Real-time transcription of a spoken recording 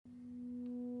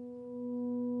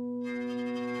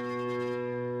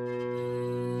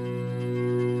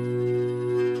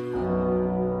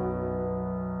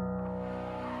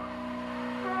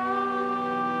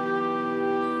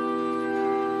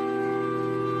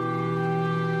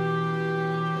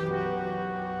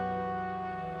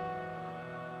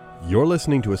You're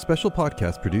listening to a special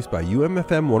podcast produced by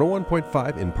UMFM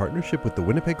 101.5 in partnership with the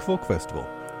Winnipeg Folk Festival.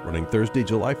 Running Thursday,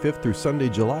 July 5th through Sunday,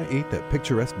 July 8th at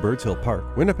picturesque Birds Hill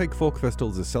Park, Winnipeg Folk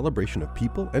Festival is a celebration of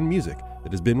people and music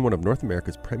that has been one of North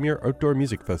America's premier outdoor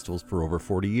music festivals for over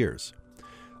 40 years.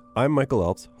 I'm Michael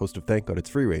Elves, host of Thank God It's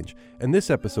Free Range, and this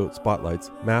episode spotlights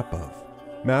Mappe.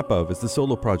 Mappe is the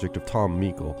solo project of Tom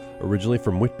Meik, originally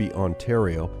from Whitby,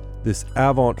 Ontario. This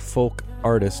avant folk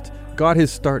artist got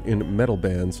his start in metal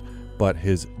bands, but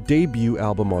his debut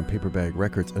album on Paperbag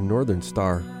Records, A Northern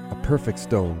Star, A Perfect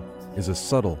Stone, is a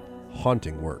subtle,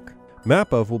 haunting work.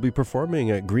 Mappe will be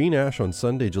performing at Green Ash on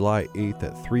Sunday, July 8th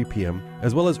at 3 p.m.,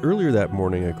 as well as earlier that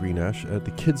morning at Green Ash at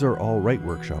the Kids Are All Right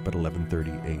workshop at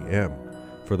 11:30 a.m.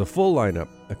 For the full lineup,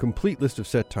 a complete list of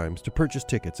set times, to purchase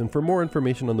tickets, and for more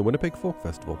information on the Winnipeg Folk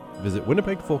Festival, visit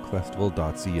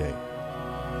winnipegfolkfestival.ca.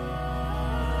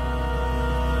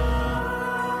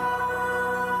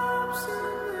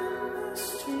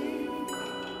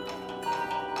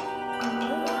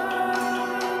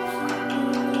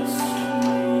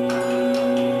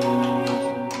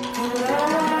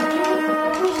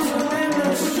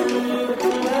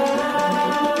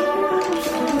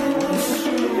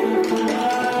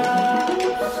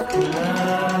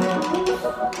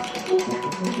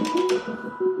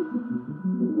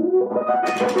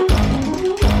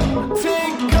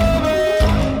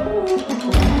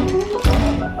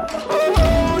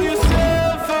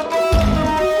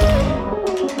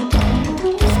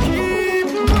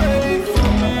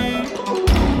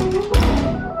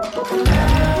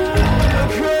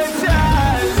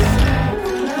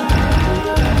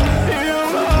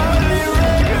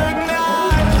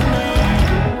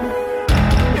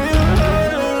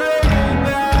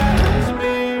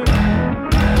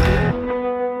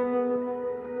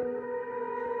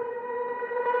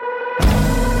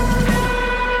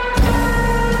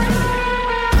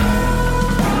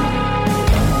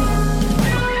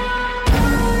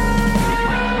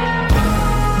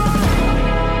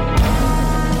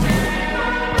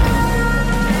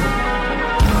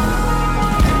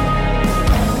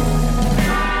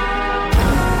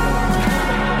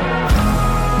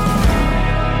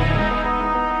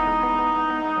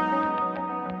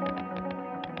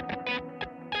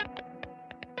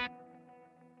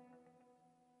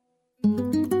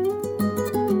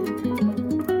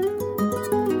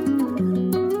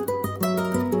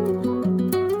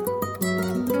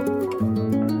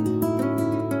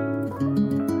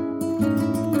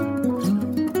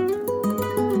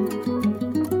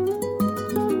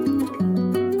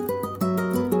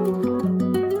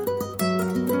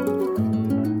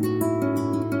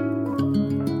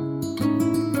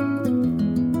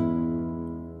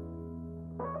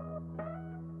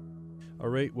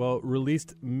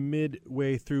 Released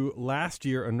midway through last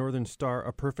year, A Northern Star,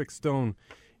 A Perfect Stone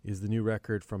is the new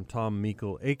record from Tom Meik,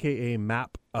 a.k.a.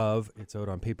 Mappe. It's out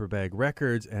on Paperbag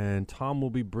Records, and Tom will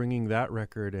be bringing that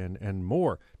record and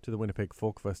more to the Winnipeg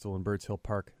Folk Festival in Birds Hill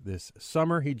Park this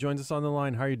summer. He joins us on the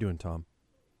line. How are you doing, Tom?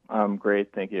 I'm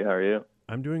great, thank you. How are you?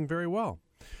 I'm doing very well.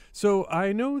 So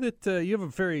I know that you have a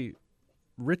very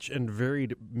rich and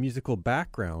varied musical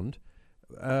background.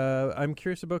 I'm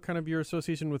curious about kind of your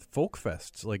association with folk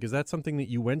fests. Like, is that something that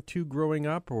you went to growing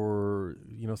up, or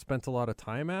spent a lot of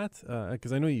time at?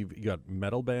 Because I know you got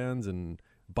metal bands and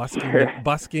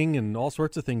busking and all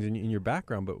sorts of things in your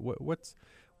background. But what's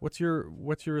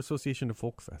your association to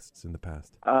folk fests in the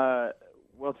past?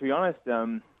 Well, to be honest,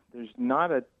 there's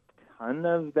not a ton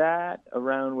of that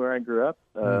around where I grew up.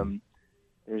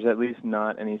 There's at least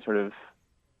not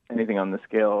anything on the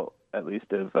scale, at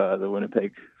least, of the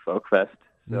Winnipeg Folk Fest.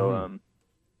 So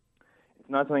it's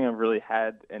not something I've really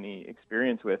had any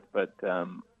experience with, but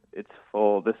it's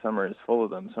full. This summer is full of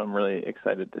them, so I'm really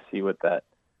excited to see what that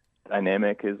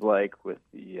dynamic is like with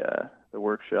the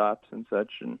workshops and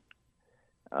such. And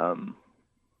I'm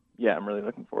really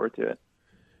looking forward to it.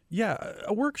 Yeah,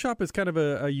 a workshop is kind of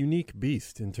a unique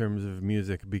beast in terms of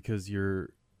music, because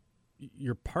you're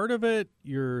part of it.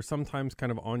 You're sometimes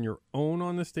kind of on your own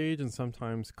on the stage and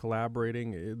sometimes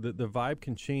collaborating. The vibe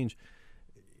can change.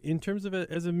 In terms of it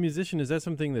as a musician, is that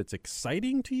something that's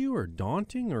exciting to you, or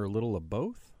daunting, or a little of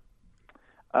both?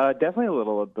 Definitely a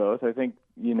little of both. I think,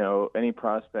 any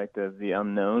prospect of the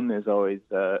unknown is always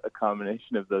a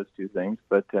combination of those two things.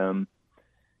 But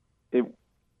the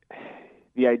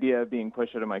idea of being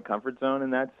pushed out of my comfort zone in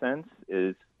that sense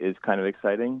is kind of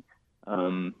exciting.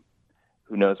 Who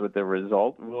knows what the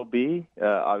result will be?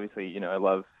 Obviously, I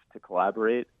love to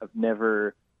collaborate. I've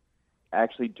never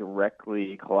actually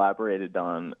directly collaborated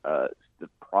on the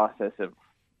process of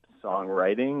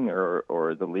songwriting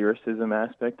or the lyricism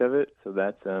aspect of it. So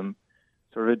that's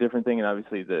sort of a different thing. And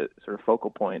obviously the sort of focal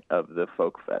point of the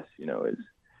folk fest,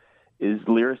 is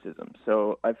lyricism.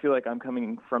 So I feel like I'm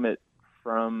coming from it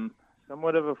from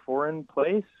somewhat of a foreign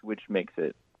place, which makes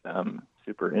it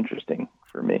super interesting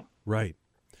for me. Right.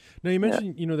 Now, you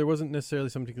mentioned, there wasn't necessarily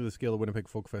something to the scale of Winnipeg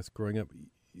Folk Fest growing up.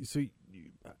 So,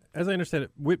 as I understand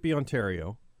it, Whitby,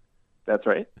 Ontario. That's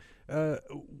right.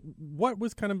 What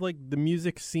was kind of like the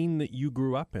music scene that you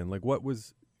grew up in? Like, what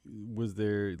was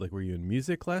there, like, were you in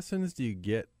music lessons? Do you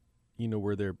get,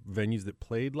 were there venues that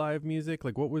played live music?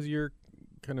 Like, what was your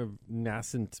kind of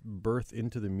nascent birth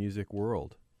into the music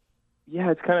world?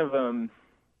 Yeah, it's kind of,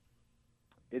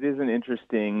 it is an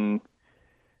interesting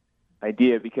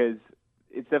idea because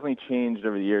it's definitely changed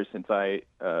over the years since I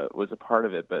was a part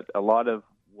of it, but a lot of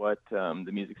what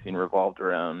the music scene revolved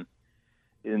around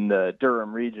in the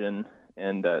Durham region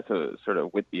and so sort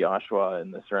of Whitby, Oshawa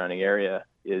and the surrounding area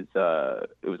it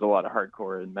was a lot of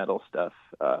hardcore and metal stuff,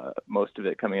 most of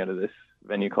it coming out of this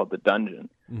venue called The Dungeon.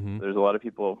 Mm-hmm. There's a lot of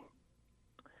people,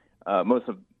 most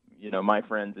of my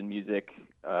friends in music,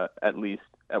 at least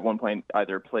at one point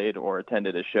either played or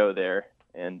attended a show there.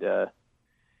 And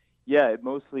it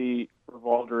mostly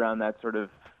revolved around that sort of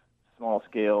small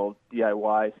scale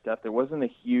DIY stuff. There wasn't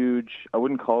I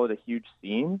wouldn't call it a huge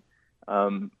scene.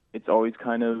 It's always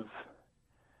kind of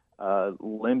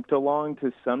limped along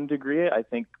to some degree. I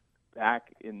think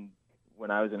back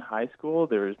when I was in high school,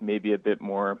 there was maybe a bit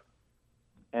more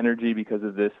energy because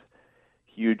of this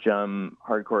huge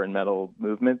hardcore and metal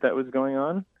movement that was going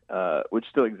on, which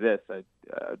still exists. I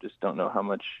just don't know how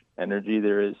much energy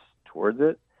there is towards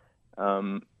it.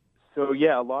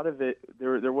 A lot of it,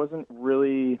 there wasn't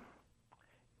really,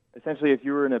 essentially if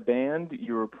you were in a band,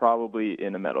 you were probably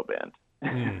in a metal band.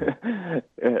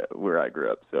 Where I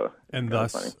grew up, and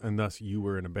thus you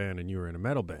were in a band and you were in a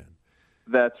metal band.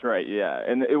 That's right, yeah.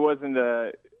 And it wasn't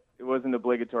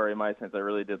obligatory in my sense. I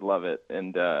really did love it,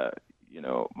 and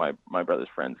my brother's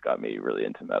friends got me really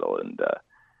into metal, and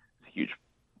it's a huge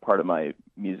part of my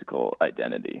musical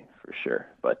identity for sure.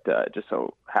 But it just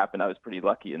so happened I was pretty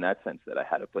lucky in that sense that I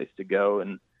had a place to go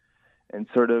and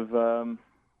sort of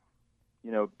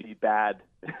be bad.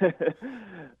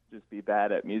 Just be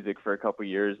bad at music for a couple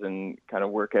years and kind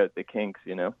of work out the kinks,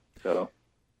 So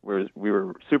we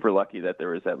were super lucky that there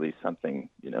was at least something,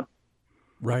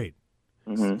 Right.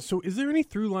 Mm-hmm. So is there any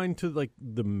through line to like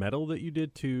the metal that you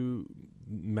did to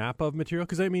Mappe of material?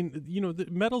 Because I mean, the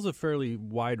metal's a fairly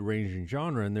wide ranging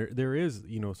genre, and there is,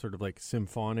 sort of like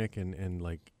symphonic and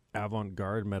like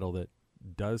avant-garde metal that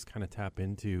does kind of tap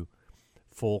into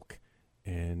folk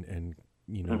and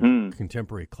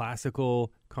contemporary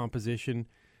classical composition.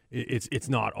 It's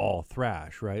not all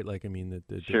thrash, right? Like, I mean,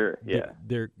 sure, yeah.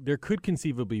 There could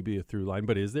conceivably be a through line,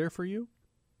 but is there for you?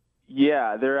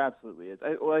 Yeah, there absolutely is.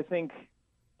 I think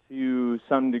to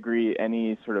some degree,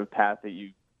 any sort of path that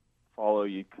you follow,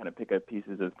 you kind of pick up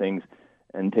pieces of things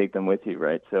and take them with you,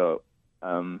 right? So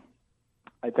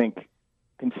I think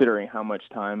considering how much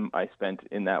time I spent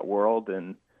in that world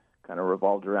and kind of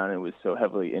revolved around it, was so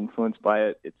heavily influenced by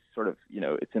it, it's sort of,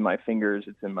 it's in my fingers,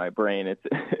 it's in my brain, it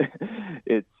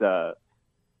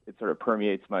sort of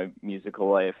permeates my musical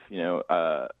life.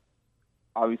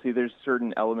 Obviously there's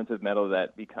certain elements of metal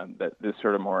that there's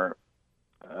sort of more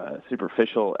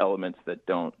superficial elements that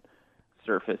don't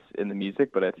surface in the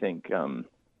music, but I think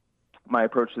my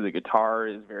approach to the guitar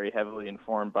is very heavily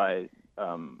informed by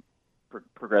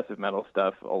progressive metal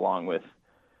stuff along with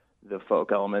the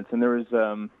folk elements. And there was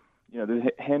there's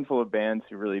a handful of bands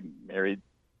who really married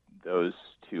those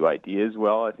two ideas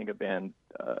well. I think a band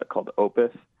called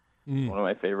Opeth, one of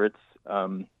my favorites,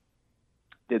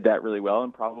 did that really well,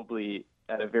 and probably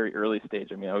at a very early stage.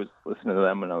 I mean, I was listening to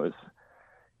them when I was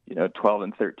 12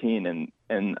 and 13,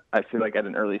 and I feel like at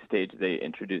an early stage they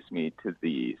introduced me to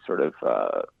the sort of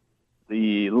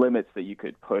the limits that you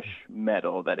could push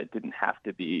metal, that it didn't have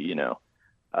to be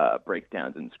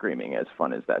breakdowns and screaming, as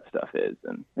fun as that stuff is,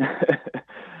 and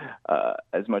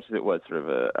as much as it was sort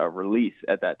of a release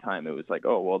at that time, it was like,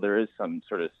 oh well, there is some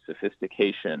sort of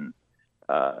sophistication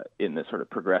in the sort of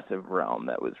progressive realm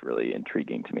that was really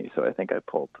intriguing to me. So I think I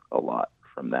pulled a lot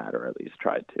from that, or at least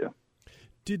tried to.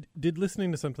 Did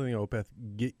listening to something like Opeth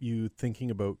get you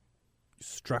thinking about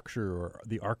structure or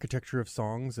the architecture of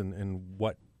songs and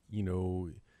what,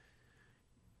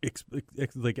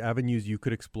 like avenues you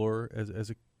could explore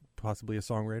as possibly a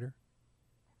songwriter?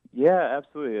 Yeah,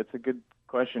 absolutely. It's a good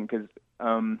question because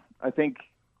I think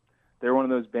they're one of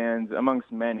those bands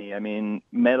amongst many. I mean,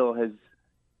 metal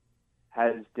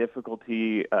has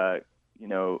difficulty,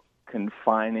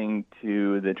 confining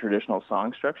to the traditional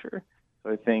song structure.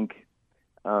 So I think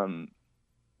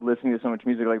listening to so much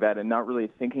music like that and not really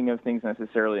thinking of things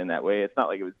necessarily in that way. It's not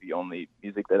like it was the only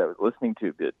music that I was listening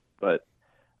to, but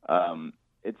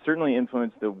it certainly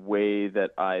influenced the way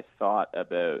that I thought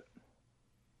about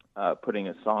putting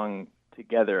a song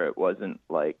together. It wasn't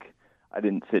like I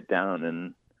didn't sit down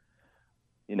and,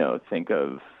 think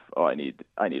of, I need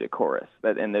a chorus.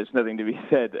 And there's nothing to be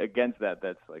said against that.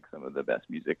 That's like some of the best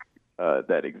music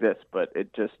that exists. But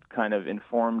it just kind of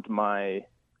informed my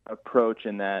approach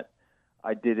in that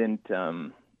I didn't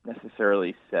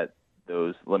necessarily set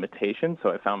those limitations. So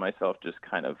I found myself just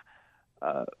kind of,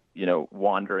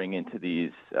 wandering into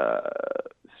these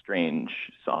strange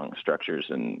song structures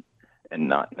and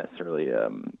not necessarily,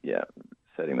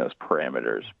 setting those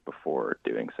parameters before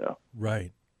doing so.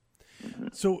 Right. Mm-hmm.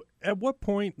 So at what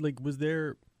point, was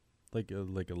there like a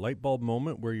light bulb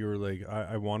moment where you were like,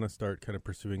 I want to start kind of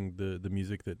pursuing the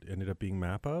music that ended up being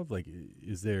Mappe? Like,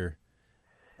 is there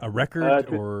a record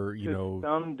to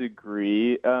some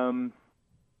degree? There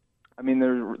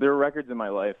were records in my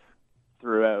life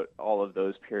throughout all of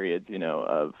those periods,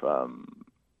 of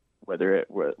whether it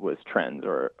was trends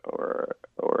or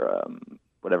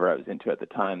whatever I was into at the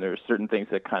time. There were certain things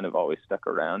that kind of always stuck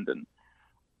around, and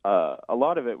a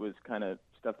lot of it was kind of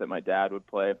stuff that my dad would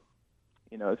play,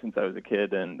 since I was a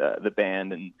kid, and the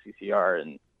band and CCR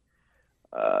and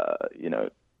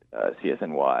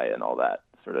CSNY and all that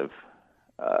sort of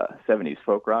 70s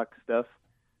folk rock stuff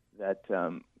that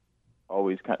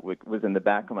always kind of was in the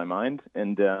back of my mind.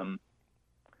 And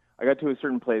I got to a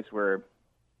certain place where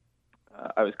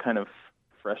I was kind of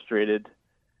frustrated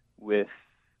with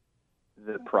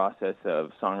the process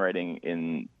of songwriting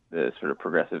in the sort of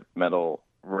progressive metal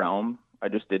realm. I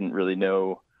just didn't really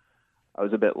know. I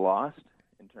was a bit lost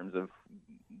in terms of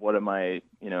what am I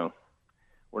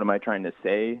trying to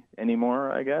say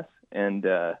anymore, I guess. And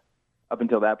up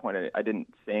until that point, I didn't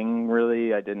sing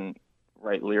really. I didn't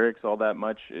write lyrics all that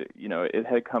much. It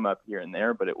had come up here and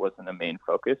there, but it wasn't a main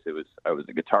focus. I was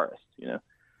a guitarist,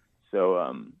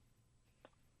 So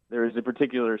there was a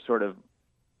particular sort of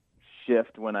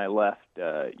shift when I left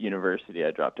university.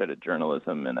 I dropped out of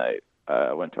journalism and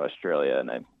I went to Australia,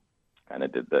 and I kind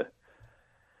of did the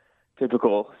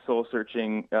typical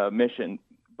soul-searching mission.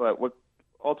 But what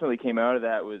ultimately came out of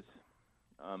that was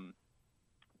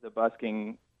the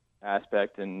busking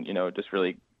aspect, and just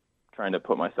really trying to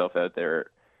put myself out there,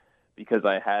 because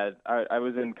I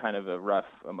was in kind of a rough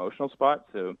emotional spot.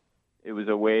 So it was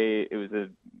a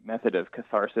method of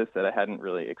catharsis that I hadn't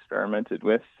really experimented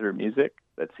with through music.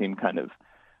 That seemed kind of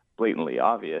blatantly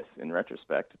obvious in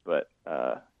retrospect, but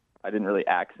I didn't really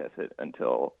access it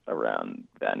until around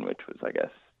then, which was, I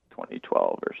guess,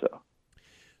 2012 or so.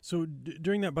 So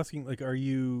during that busking, are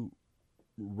you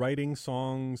writing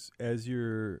songs as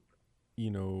you're,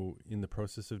 in the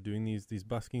process of doing these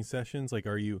busking sessions?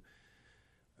 Are you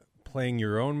playing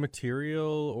your own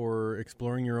material or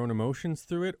exploring your own emotions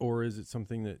through it? Or is it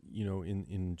something that,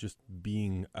 in just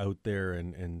being out there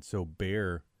and so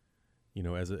bare,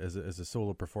 as a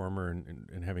solo performer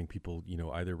and having people,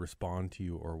 either respond to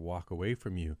you or walk away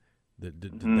from you,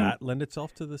 did that lend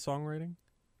itself to the songwriting?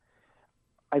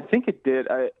 I think it did.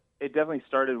 It definitely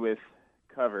started with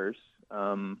covers,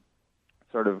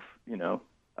 sort of,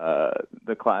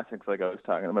 the classics like I was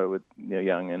talking about with Neil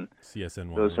Young and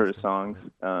CSNY, those sort of songs,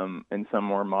 and some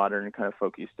more modern kind of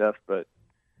folky stuff. But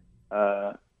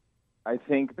I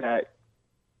think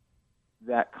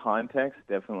that context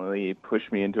definitely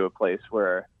pushed me into a place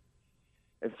where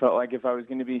it felt like if I was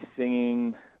going to be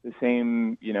singing the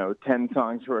same, 10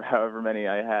 songs or however many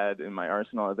I had in my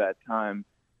arsenal at that time,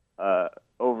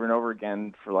 over and over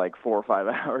again for 4 or 5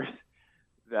 hours,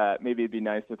 that maybe it'd be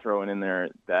nice to throw in there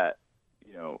that,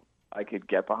 I could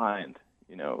get behind,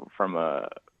 from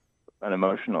an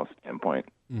emotional standpoint.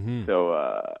 Mm-hmm.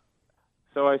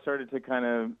 So I started to kind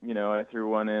of, I threw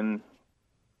one in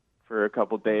for a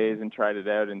couple days and tried it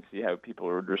out and see how people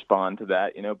would respond to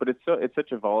that, but it's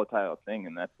such a volatile thing.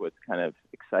 And that's what's kind of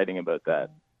exciting about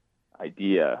that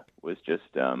idea, was just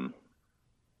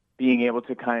being able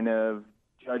to kind of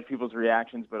judge people's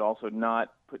reactions, but also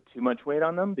not put too much weight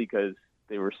on them, because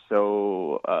they were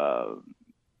so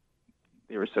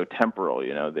temporal.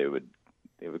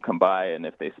 They would come by, and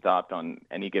if they stopped on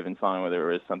any given song, whether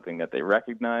it was something that they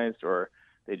recognized or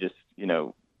they just,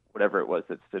 whatever it was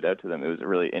that stood out to them, it was a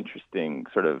really interesting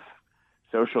sort of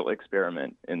social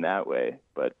experiment in that way.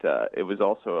 But it was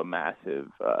also a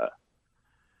massive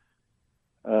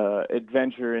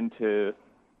adventure into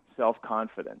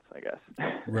self-confidence, I guess.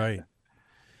 Right.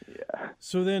 Yeah.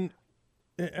 So then,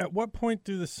 at what point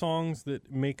do the songs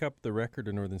that make up the record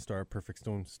of Northern Star, Perfect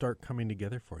Stone, start coming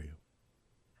together for you?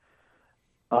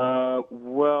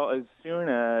 Well, as soon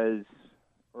as,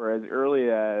 remember as early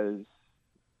as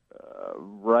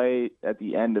right at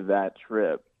the end of that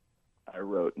trip, I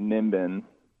wrote Nimbin,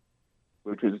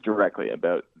 which was directly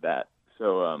about that.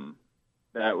 So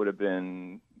that would have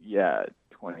been,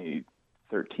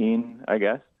 2013, I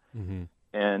guess. Mm-hmm.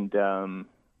 And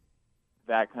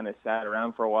that kind of sat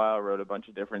around for a while, wrote a bunch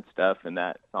of different stuff, and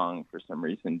that song, for some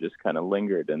reason, just kind of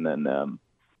lingered. And then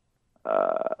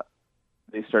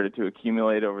they started to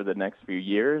accumulate over the next few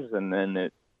years, and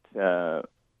then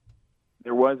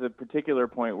there was a particular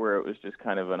point where it was just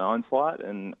kind of an onslaught,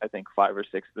 and I think 5 or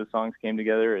 6 of the songs came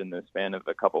together in the span of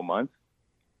a couple months.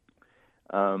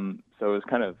 So it was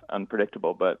kind of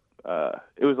unpredictable, but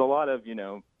it was a lot of,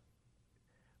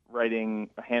 writing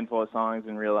a handful of songs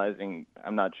and realizing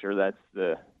I'm not sure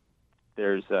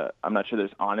there's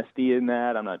honesty in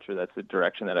that. I'm not sure that's the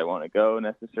direction that I want to go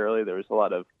necessarily. There was a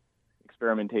lot of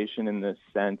experimentation in the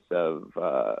sense of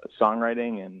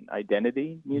songwriting and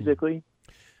identity musically.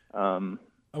 I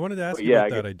wanted to ask you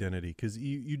about that identity, because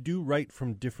you do write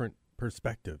from different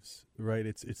perspectives, right?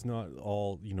 It's not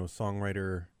all,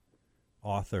 songwriter,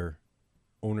 author,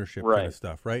 ownership kind of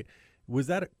stuff, right? Was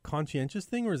that a conscientious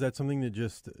thing, or is that something that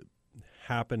just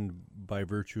happened by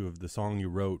virtue of the song you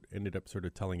wrote, ended up sort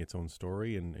of telling its own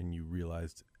story, and you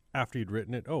realized after you'd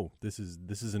written it, oh, this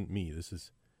isn't me, this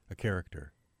is a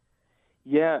character?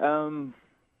 Yeah,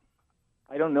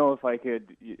 I don't know if I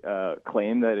could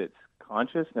claim that it's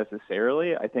conscious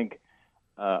necessarily. I think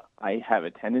I have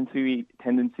a tendency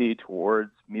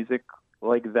towards music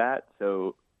like that.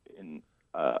 So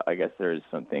I guess there's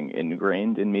something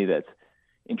ingrained in me that's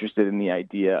interested in the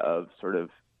idea of sort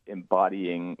of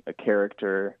embodying a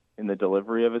character in the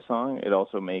delivery of a song. It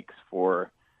also makes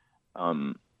for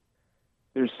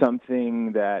there's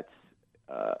something that's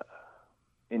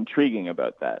intriguing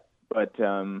about that. But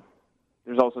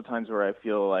there's also times where I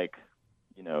feel like,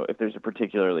 if there's a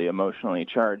particularly emotionally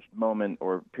charged moment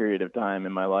or period of time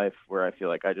in my life where I feel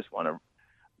like I just want to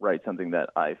write something that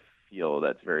I feel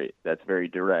that's very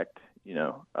direct,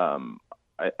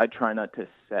 I try not to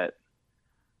set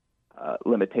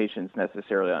limitations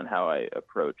necessarily on how I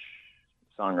approach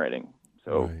songwriting.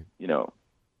 So, right.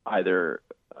 Either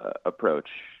approach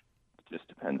just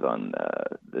depends on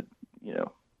the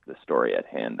story at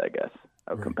hand, I guess,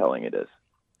 how compelling it is.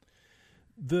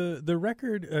 The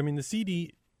record, the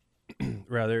CD,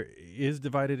 rather, is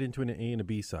divided into an A and a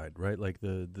B side, right? Like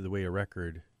the way a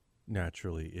record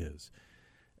naturally is.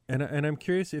 And I'm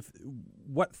curious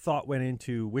what thought went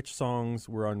into which songs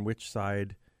were on which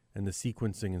side and the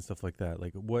sequencing and stuff like that.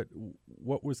 Like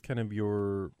what was kind of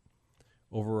your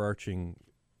overarching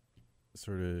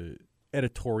sort of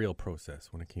editorial process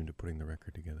when it came to putting the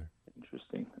record together?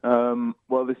 Interesting.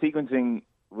 Well, the sequencing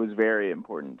was very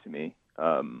important to me.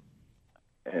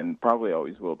 And probably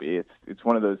always will be. It's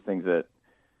one of those things that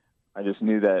I just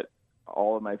knew that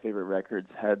all of my favorite records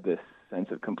had this sense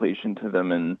of completion to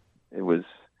them, and it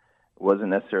wasn't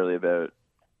necessarily about,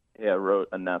 I wrote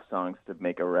enough songs to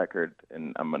make a record,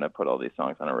 and I'm going to put all these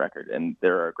songs on a record. And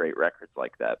there are great records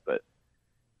like that, but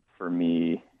for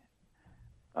me,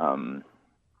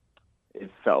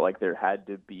 it felt like there had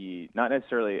to be not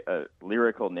necessarily a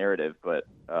lyrical narrative, but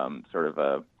sort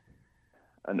of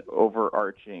an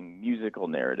overarching musical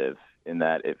narrative, in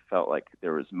that it felt like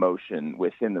there was motion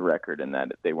within the record and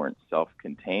that they weren't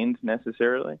self-contained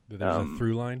necessarily. There's a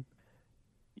through line?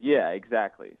 Yeah,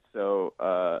 exactly. So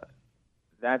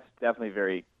that's definitely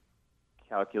very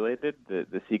calculated,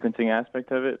 the sequencing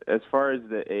aspect of it. As far as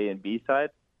the A and B side,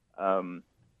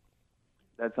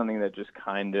 that's something that just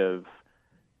kind of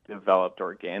developed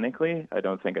organically. I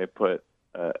don't think I put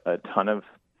a ton of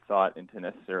thought into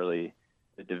necessarily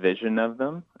the division of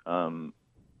them,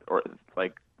 or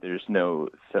like there's no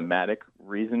thematic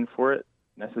reason for it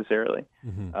necessarily.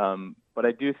 Mm-hmm. But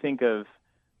I do think of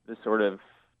the sort of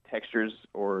textures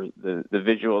or the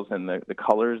visuals and the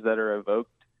colors that are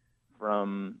evoked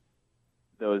from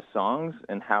those songs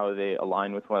and how they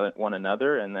align with one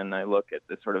another. And then I look at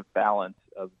the sort of balance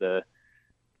of the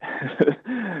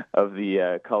of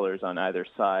the colors on either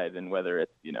side, and whether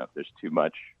it's, if there's too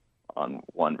much on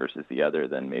one versus the other,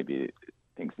 then maybe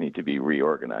things need to be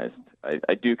reorganized.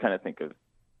 I do kind of think of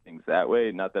things that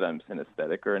way. Not that I'm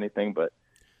synesthetic or anything, but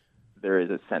there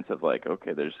is a sense of like,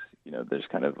 okay, there's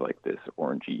kind of like this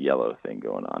orangey yellow thing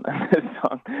going on in this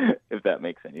song, if that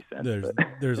makes any sense.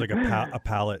 There's like a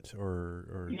palette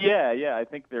or yeah. I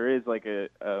think there is like a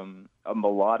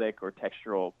melodic or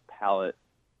textural palette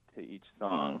to each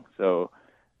song. So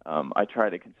I try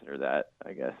to consider that,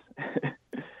 I guess.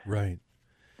 Right.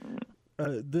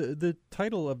 The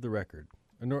title of the record,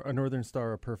 A Northern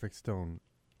Star, A Perfect Stone.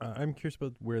 I'm curious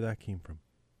about where that came from.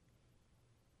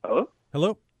 Hello?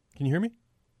 Hello? Can you hear me?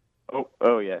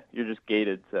 Oh yeah, you're just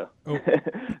gated, so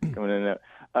coming in and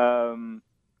out.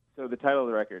 So the title of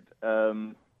the record,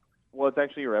 well, it's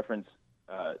actually a reference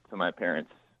to my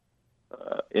parents.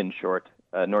 In short,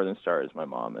 Northern Star is my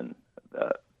mom, and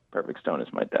Perfect Stone is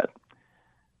my dad.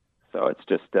 So it's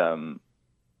just,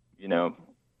 you know,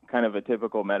 kind of a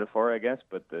typical metaphor, I guess,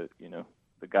 but the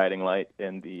guiding light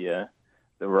and the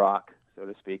rock, so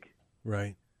to speak.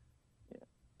 Right. Yeah.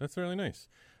 That's really nice.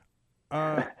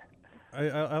 I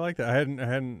like that. I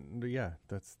hadn't. Yeah,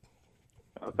 that's.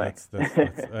 Oh, thanks. That's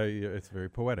it's very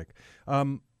poetic.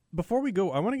 Before we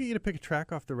go, I want to get you to pick a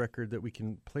track off the record that we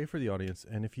can play for the audience,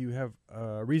 and if you have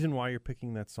a reason why you're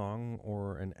picking that song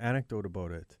or an anecdote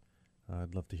about it,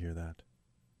 I'd love to hear that.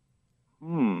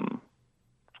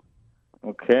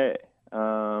 Okay.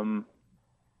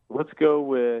 Let's go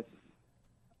with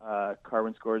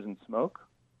Carbon Scores and Smoke.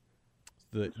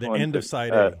 The end of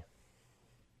side A.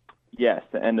 Yes,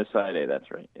 the end of side A.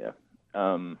 That's right. Yeah.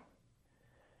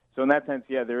 So in that sense,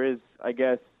 yeah, there is, I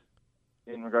guess,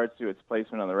 in regards to its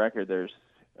placement on the record, there's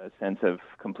a sense of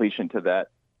completion to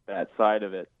that side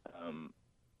of it,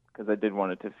 because I did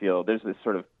want it to feel there's this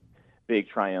sort of big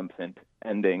triumphant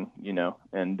ending, you know,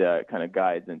 and kind of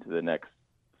guides into the next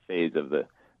phase of the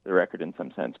record in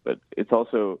some sense. But it's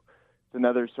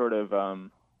another sort of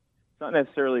it's not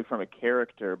necessarily from a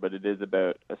character, but it is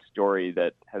about a story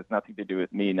that has nothing to do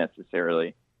with me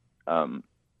necessarily.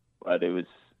 But it was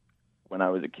when I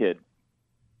was a kid.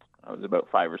 I was about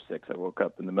 5 or 6. I woke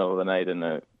up in the middle of the night and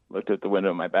I looked out the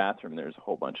window of my bathroom. There's a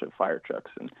whole bunch of fire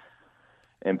trucks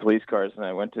and police cars. And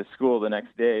I went to school the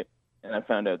next day and I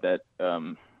found out that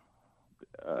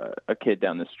a kid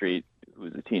down the street who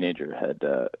was a teenager had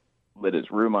lit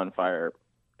his room on fire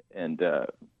and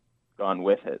gone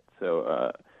with it.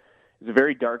 So it's a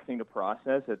very dark thing to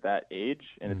process at that age,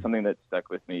 and it's something that stuck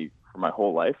with me for my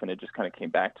whole life. And it just kind of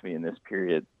came back to me in this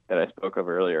period that I spoke of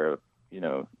earlier. You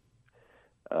know,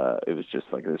 it was just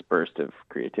like this burst of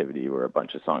creativity where a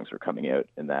bunch of songs were coming out,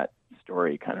 and that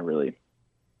story kind of really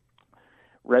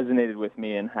resonated with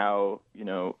me, and how, you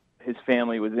know, his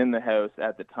family was in the house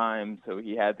at the time, so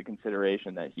he had the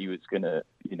consideration that he was going to,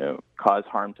 you know, cause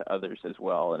harm to others as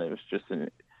well. And it was just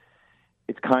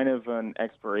it's kind of an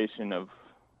exploration of,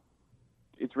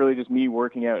 it's really just me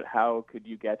working out how could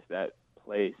you get to that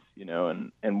place, you know,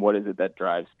 and what is it that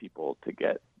drives people to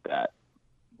get that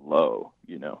low,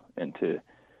 you know, and to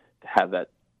have that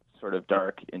sort of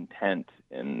dark intent,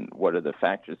 and what are the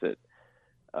factors that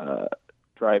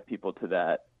drive people to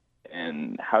that,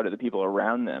 and how do the people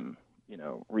around them, you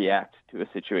know, react to a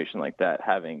situation like that,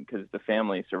 because the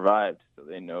family survived, so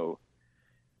they know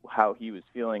how he was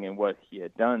feeling and what he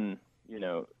had done, you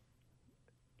know.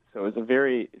 So it's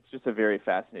just a very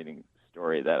fascinating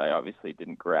story that I obviously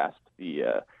didn't grasp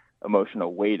the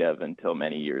emotional weight of until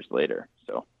many years later.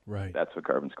 So right. That's what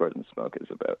Carbon Scores and Smoke is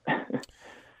about.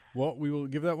 Well, we will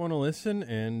give that one a listen,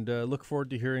 and look forward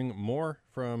to hearing more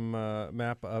from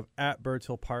Mappe at Birds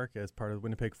Hill Park as part of the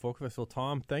Winnipeg Folk Festival.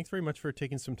 Tom, thanks very much for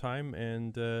taking some time,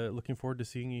 and looking forward to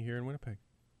seeing you here in Winnipeg.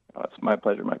 Oh, it's my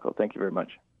pleasure, Michael. Thank you very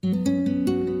much.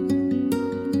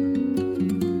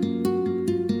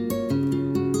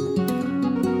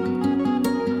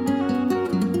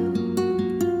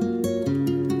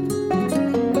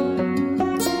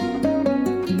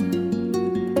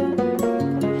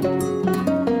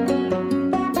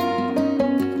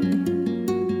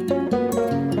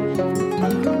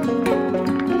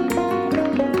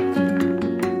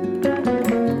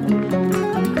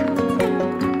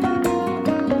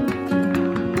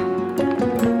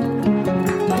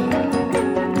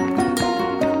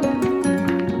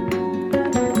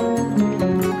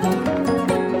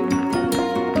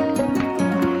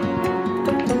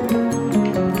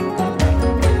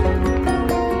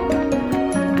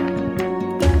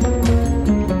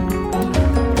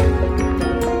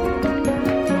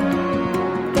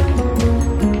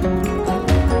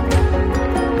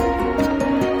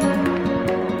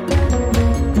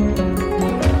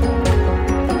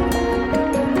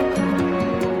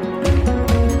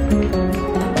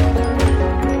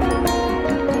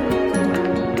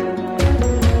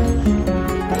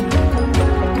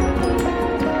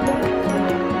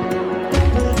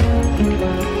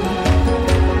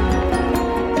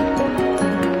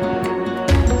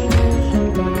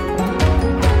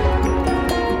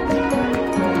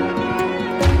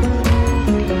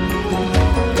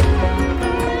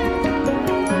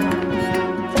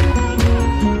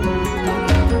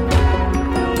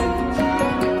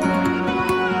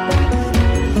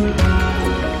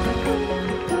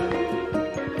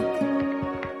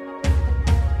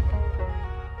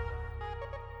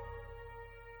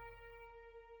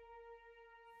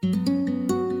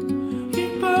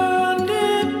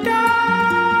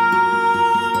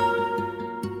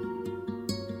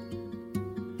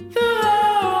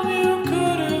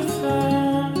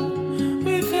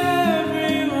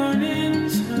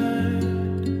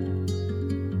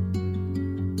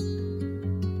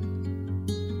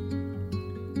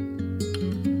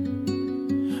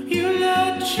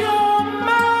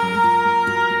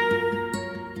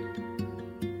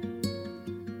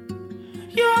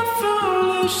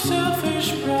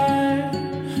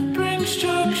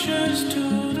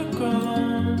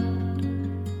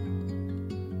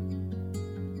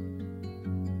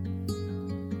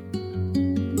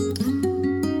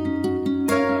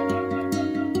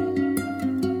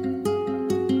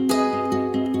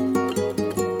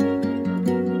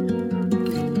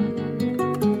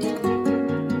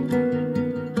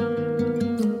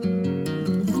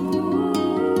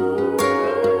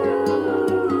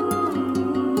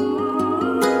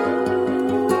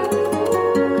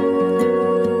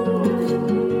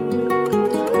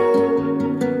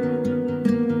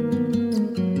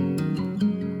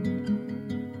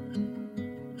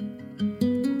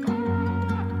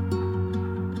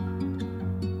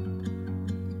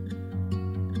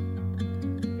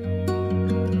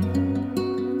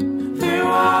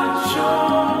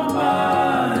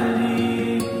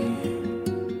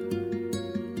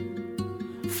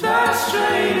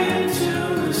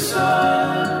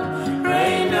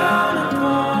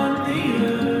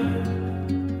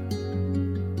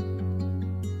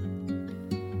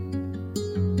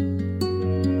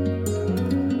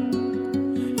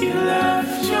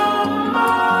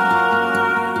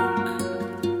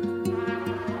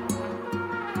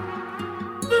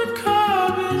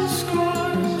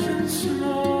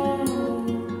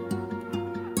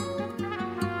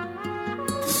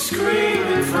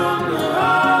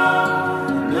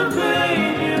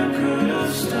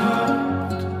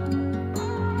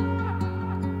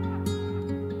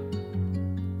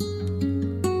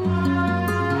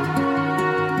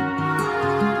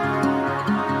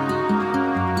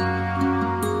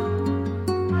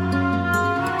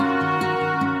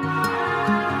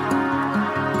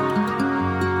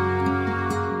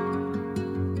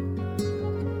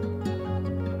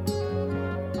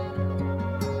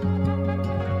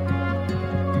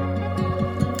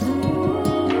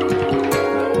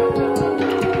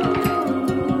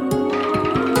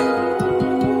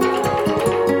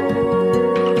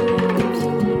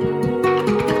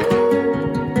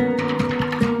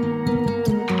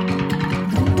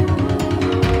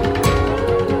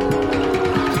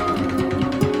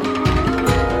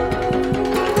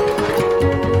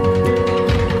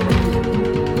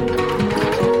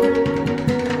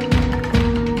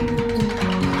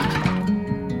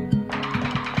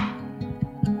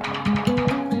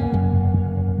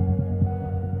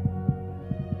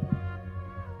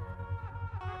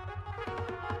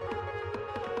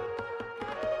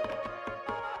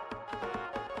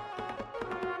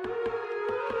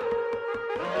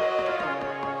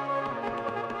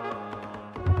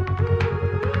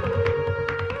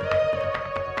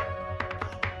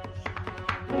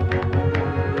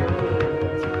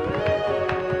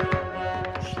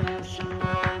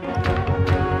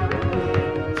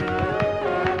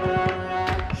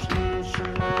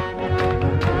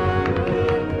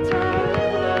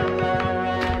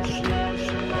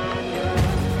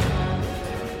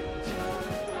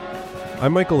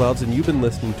 I'm Michael Elves, and you've been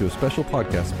listening to a special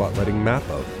podcast spotlighting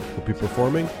Mappe. Will be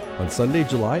performing on Sunday,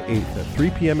 July 8th at 3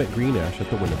 p.m. at Green Ash at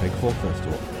the Winnipeg Folk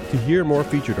Festival. To hear more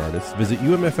featured artists, visit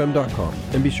umfm.com,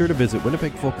 and be sure to visit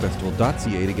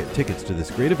winnipegfolkfestival.ca to get tickets to this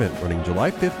great event running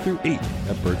July 5th through 8th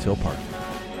at Birds Hill Park.